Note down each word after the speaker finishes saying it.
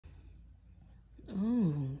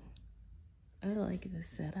Look at the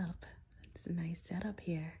setup. It's a nice setup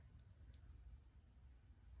here.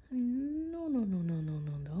 No, no, no, no, no,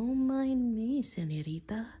 no. Don't mind me,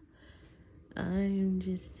 senorita. I'm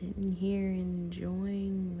just sitting here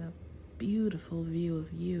enjoying the beautiful view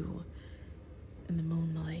of you in the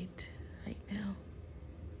moonlight right now.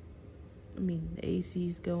 I mean, the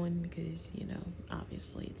AC's going because, you know,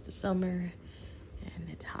 obviously it's the summer and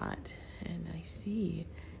it's hot. And I see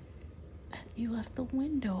that you left the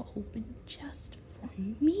window open just for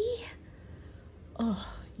me. Oh,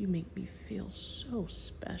 you make me feel so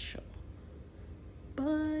special.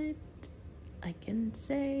 But I can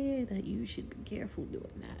say that you should be careful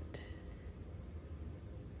doing that.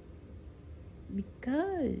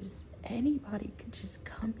 Because anybody could just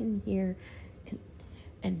come in here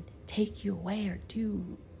and take you away or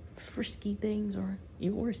do frisky things or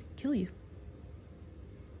even worse, kill you.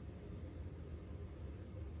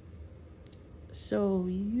 So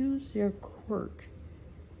use your quirk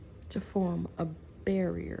to form a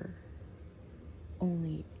barrier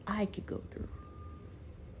only I could go through.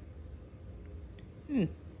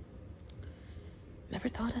 Never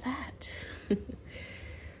thought of that.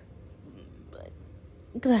 But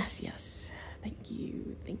gracias. Thank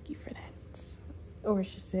you for that. Or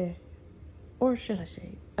should I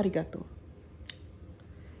say arigato.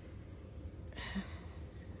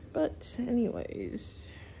 But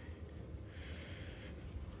anyways,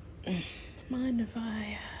 mind if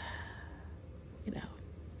I,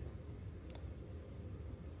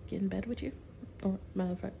 get in bed with you? Or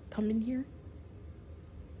mind if I come in here?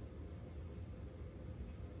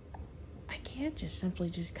 I can't just simply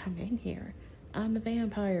just come in here. I'm a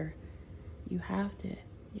vampire. You have to,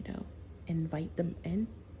 invite them in.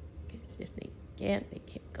 Because if they can't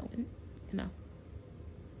go in,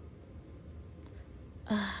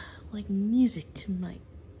 like music to my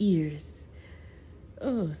ears.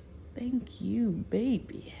 Oh, thank you,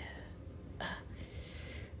 baby.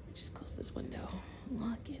 Just close this window.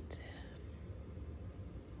 Lock it.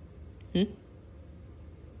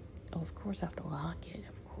 Oh, of course I have to lock it,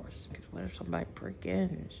 of course. Because what if somebody break in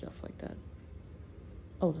and stuff like that?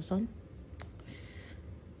 Oh, the sun?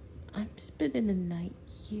 I'm spending the night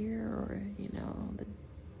here, or,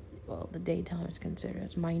 the daytime is considered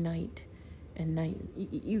as my night. And night,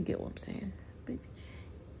 you get what I'm saying. But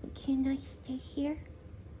can I stay here?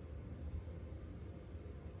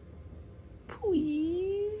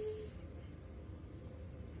 Please?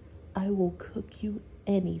 I will cook you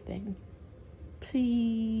anything.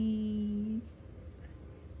 Please.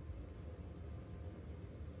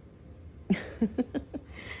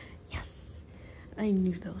 Yes. I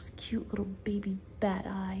knew those cute little baby bat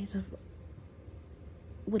eyes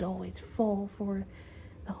would always fall for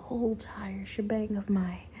the whole entire shebang of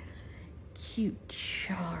my cute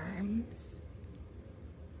charms.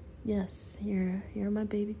 Yes, you're my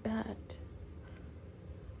baby bat.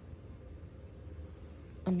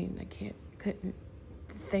 I mean, couldn't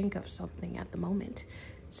think of something at the moment,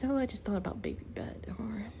 so I just thought about baby bat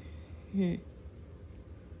or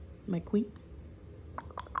my queen.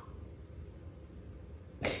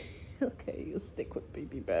 Okay, you'll stick with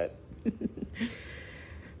baby bat.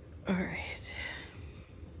 All right.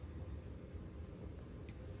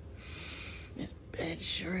 This bed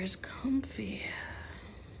sure is comfy.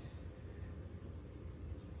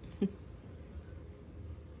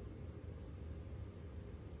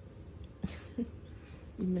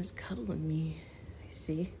 You miss cuddling me, I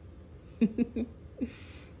see. I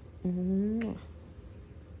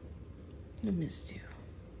missed you.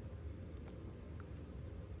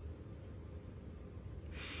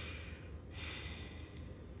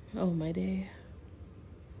 Oh, my day.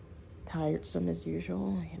 Tiresome as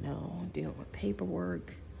usual, dealing with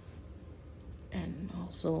paperwork and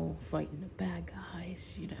also fighting the bad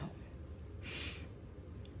guys,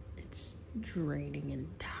 It's draining and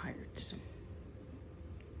tiresome.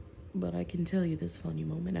 But I can tell you this funny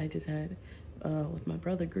moment I just had with my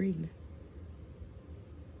brother Green.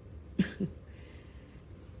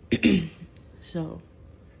 So,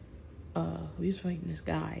 we was fighting this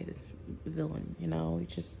guy, this villain, he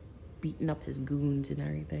just beating up his goons and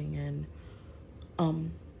everything, and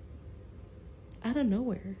out of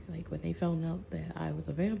nowhere, like when they found out that I was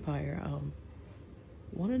a vampire,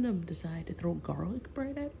 one of them decided to throw garlic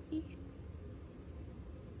bread at me.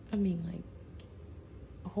 I mean, like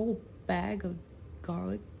a whole bag of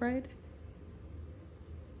garlic bread,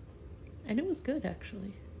 and it was good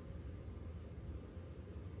actually.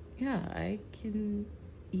 Yeah, I can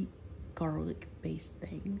eat garlic based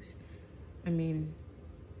things. I mean,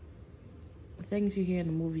 the things you hear in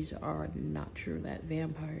the movies are not true, that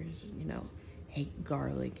vampires, hate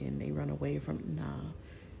garlic and they run away from it. Nah,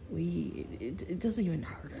 It doesn't even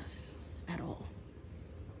hurt us at all.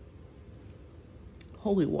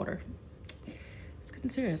 Holy water. It's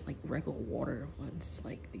considered as like regular water once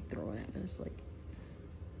like they throw it at us. Like,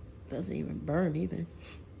 doesn't even burn either.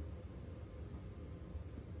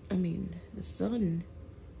 I mean, the sun,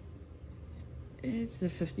 it's a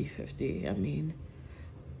 50-50. I mean,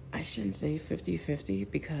 I shouldn't say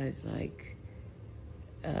 50-50 because like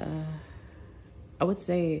I would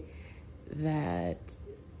say that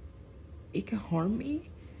it can harm me,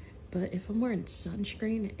 but if I'm wearing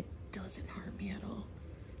sunscreen, it doesn't harm me at all.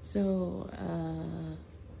 So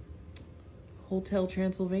Hotel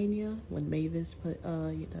Transylvania, when Mavis put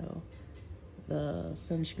you know, the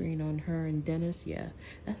sunscreen on her and Dennis, yeah,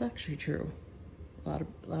 that's actually true. A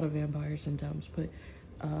lot of vampires sometimes put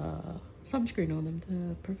sunscreen on them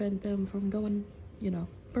to prevent them from going, you know,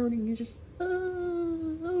 burning. You just,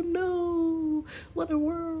 oh no, what a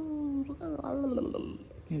world,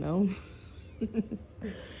 you know.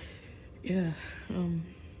 Yeah,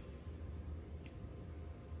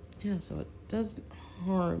 yeah. So it doesn't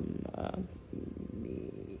harm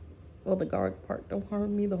me. Well, the guard part don't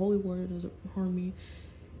harm me. The holy water doesn't harm me.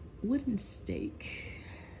 Wooden stake.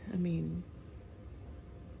 I mean,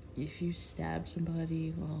 if you stab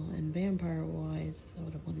somebody, well, and vampire-wise,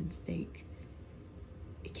 with a wooden stake,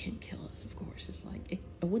 it can't kill us, of course. It's like,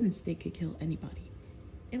 a wooden stake could kill anybody.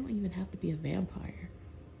 It don't even have to be a vampire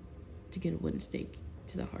to get a wooden stake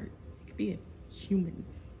to the heart. It could be a human,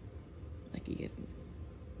 like you get.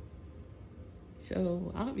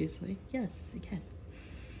 So, obviously, yes, it can.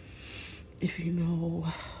 If you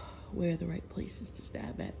know where the right places to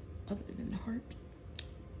stab at, other than the heart.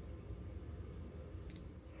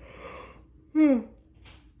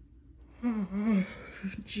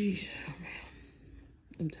 Jeez, oh man.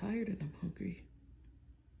 I'm tired and I'm hungry.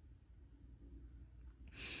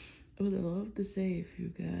 I would love to say if you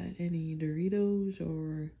got any Doritos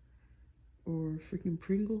or freaking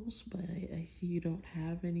Pringles, but I see you don't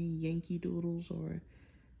have any Yankee Doodles or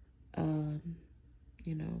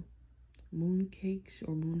you know, moon cakes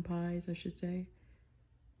or moon pies, I should say.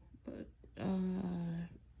 But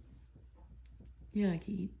yeah, I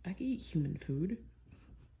can eat human food.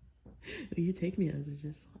 You take me as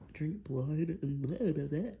just drink blood and blah blah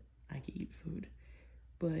blah. I can eat food,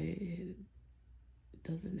 but it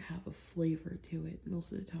doesn't have a flavor to it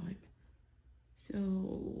most of the time. So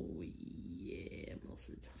yeah, most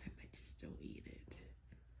of the time I just don't eat it.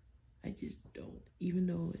 I just don't. Even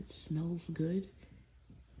though it smells good,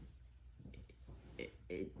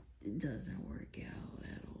 it doesn't work out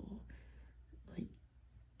at all. Like,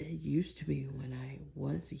 it used to be when I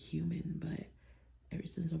was a human, but ever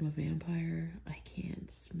since I'm a vampire, I can't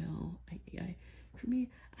smell. For me,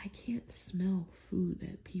 I can't smell food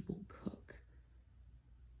that people cook.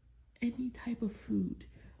 Any type of food,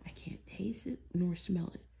 I can't taste it nor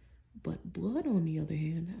smell it. But blood, on the other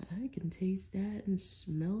hand, I can taste that and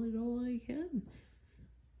smell it all I can.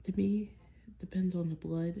 To me, it depends on the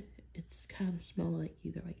blood. It's kind of smell like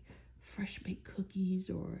either like fresh baked cookies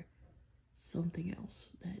or something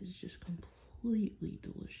else that is just completely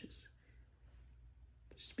delicious.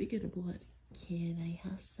 Speaking of blood, can I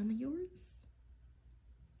have some of yours?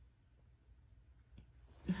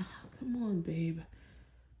 Oh, come on, babe.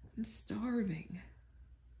 I'm starving.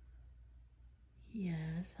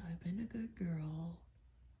 Yes, I've been a good girl.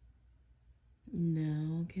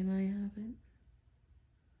 No, can I have it?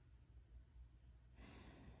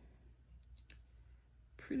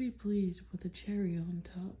 Pretty please with a cherry on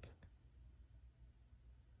top.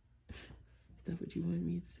 Is that what you wanted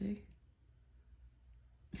me to say?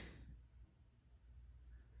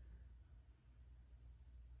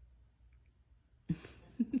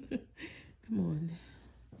 Come on.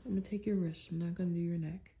 I'm gonna take your wrist. I'm not gonna do your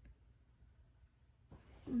neck.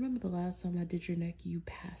 Remember the last time I did your neck, you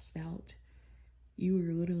passed out. You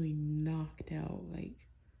were literally knocked out, like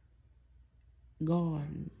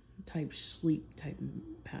gone type sleep type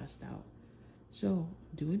passed out. So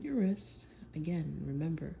doing your wrist again,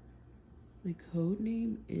 remember the code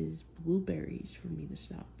name is blueberries for me to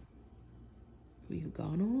stop. We've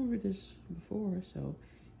gone over this before, so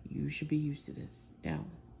you should be used to this. Now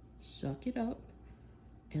suck it up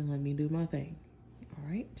and let me do my thing. All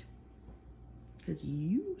right, because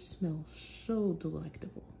you smell so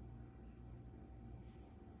delectable.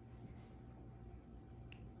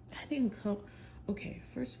 I didn't come. Okay,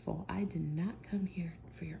 first of all, I did not come here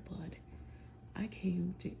for your blood. I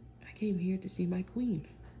came here to see my queen.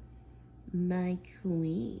 My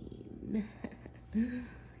queen.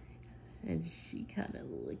 And she kind of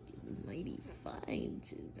looking mighty fine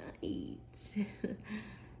tonight.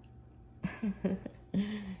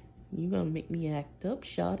 You gonna make me act up,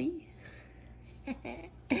 shawty?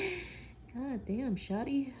 God damn,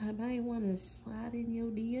 shawty. I might want to slide in your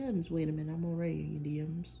DMs. Wait a minute, I'm already in your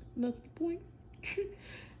DMs. That's the point.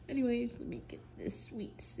 Anyways, let me get this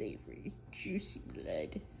sweet, savory, juicy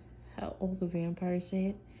blood. How all the vampires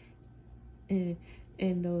say it.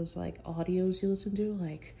 And those, like, audios you listen to,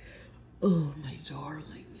 like, oh, my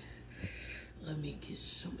darling. Let me get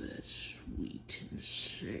some of that sweet and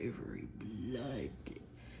savory blood.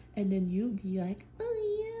 And then you'll be like,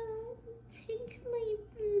 oh yeah, take my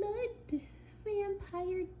blood,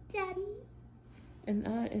 vampire daddy. And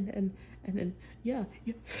then, yeah.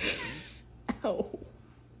 Ow.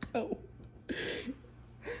 Ow.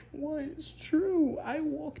 Well, it's true. I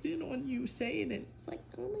walked in on you saying it. It's like,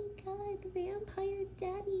 oh my god, vampire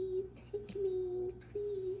daddy, take me,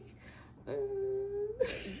 please. I'm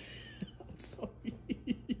sorry.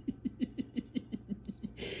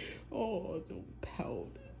 Oh, don't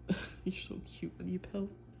pout. You're so cute when you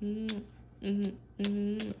pout. No,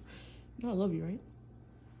 I love you, right?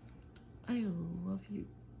 I love you.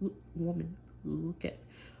 Woman, look at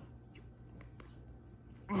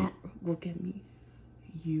me.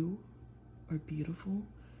 You are beautiful,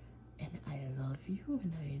 and I love you,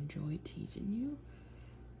 and I enjoy teasing you.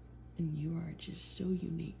 And you are just so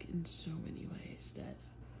unique in so many ways that,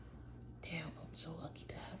 damn, I'm so lucky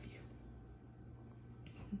to have you.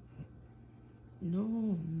 No,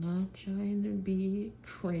 I'm not trying to be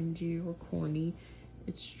cringy or corny.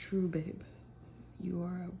 It's true, babe. You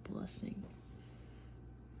are a blessing.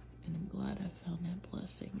 And I'm glad I found that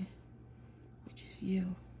blessing, which is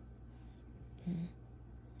you.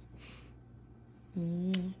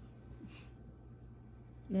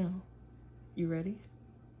 Now, you ready?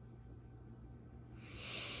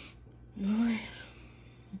 Alright.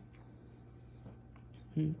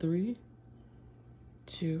 3,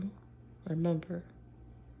 2, remember,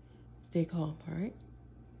 stay calm, alright?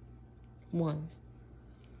 1.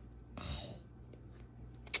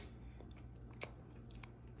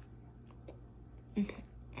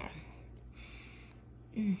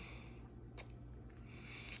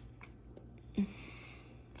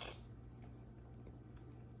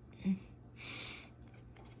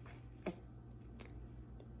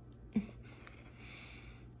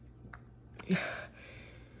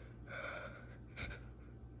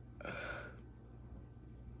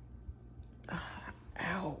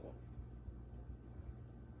 Ow.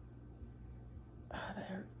 That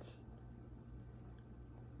hurts.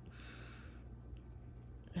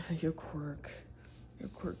 Your quirk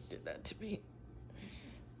did that to me.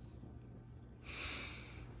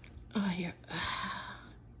 Yeah.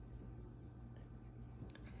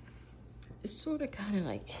 It sort of kind of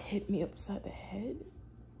like hit me upside the head,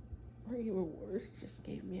 or even worse, just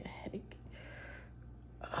gave me a headache.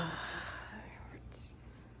 It hurts.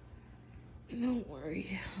 Don't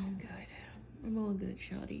worry, I'm good. I'm all good,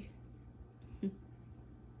 shawty.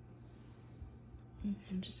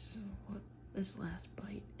 I'm just want this last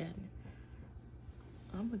bite, and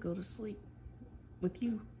I'm gonna go to sleep with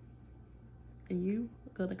you. And you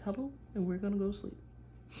are gonna cuddle, and we're gonna go to sleep.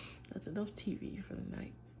 That's enough TV for the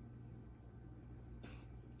night.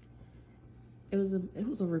 It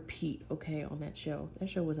was a repeat, okay, on that show. That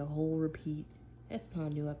show was a whole repeat. That's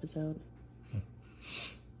not a new episode.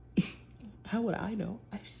 How would I know?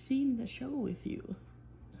 I've seen the show with you.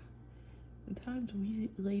 The times we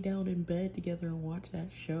lay down in bed together and watch that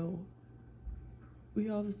show, we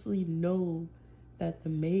obviously know that the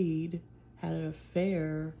maid had an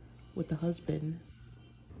affair with the husband.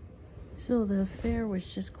 So the affair was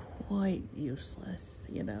just quite useless,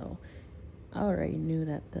 you know. I already knew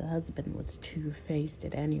that the husband was two-faced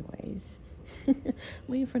anyways.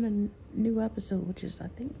 Waiting for the new episode, which is, I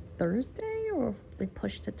think, Thursday, or they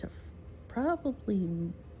pushed it to probably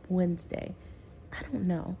Wednesday. I don't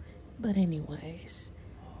know. But anyways,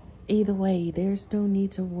 either way, there's no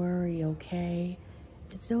need to worry, okay?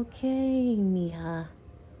 It's okay, mija.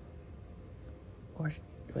 Or,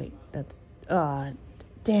 wait, that's,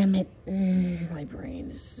 damn it. My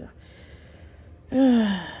brain is,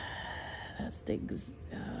 that stinks.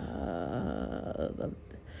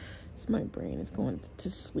 My brain is going to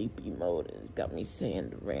sleepy mode. It's got me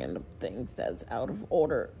saying random things that's out of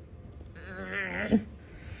order.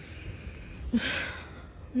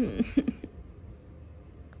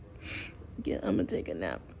 Yeah, I'm gonna take a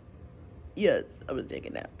nap. Yes, I'm gonna take a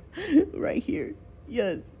nap. Right here.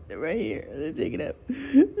 Yes, right here. I'm gonna take a nap.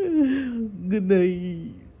 Good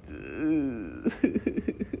night.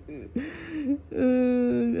 I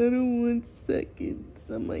don't want seconds.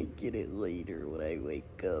 I might get it later when I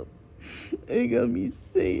wake up. It got me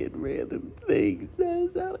saying random things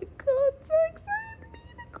that's out of context. I didn't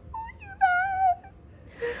mean to call you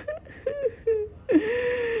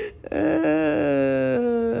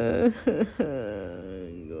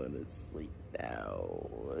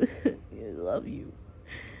Oh, I love you.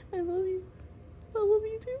 I love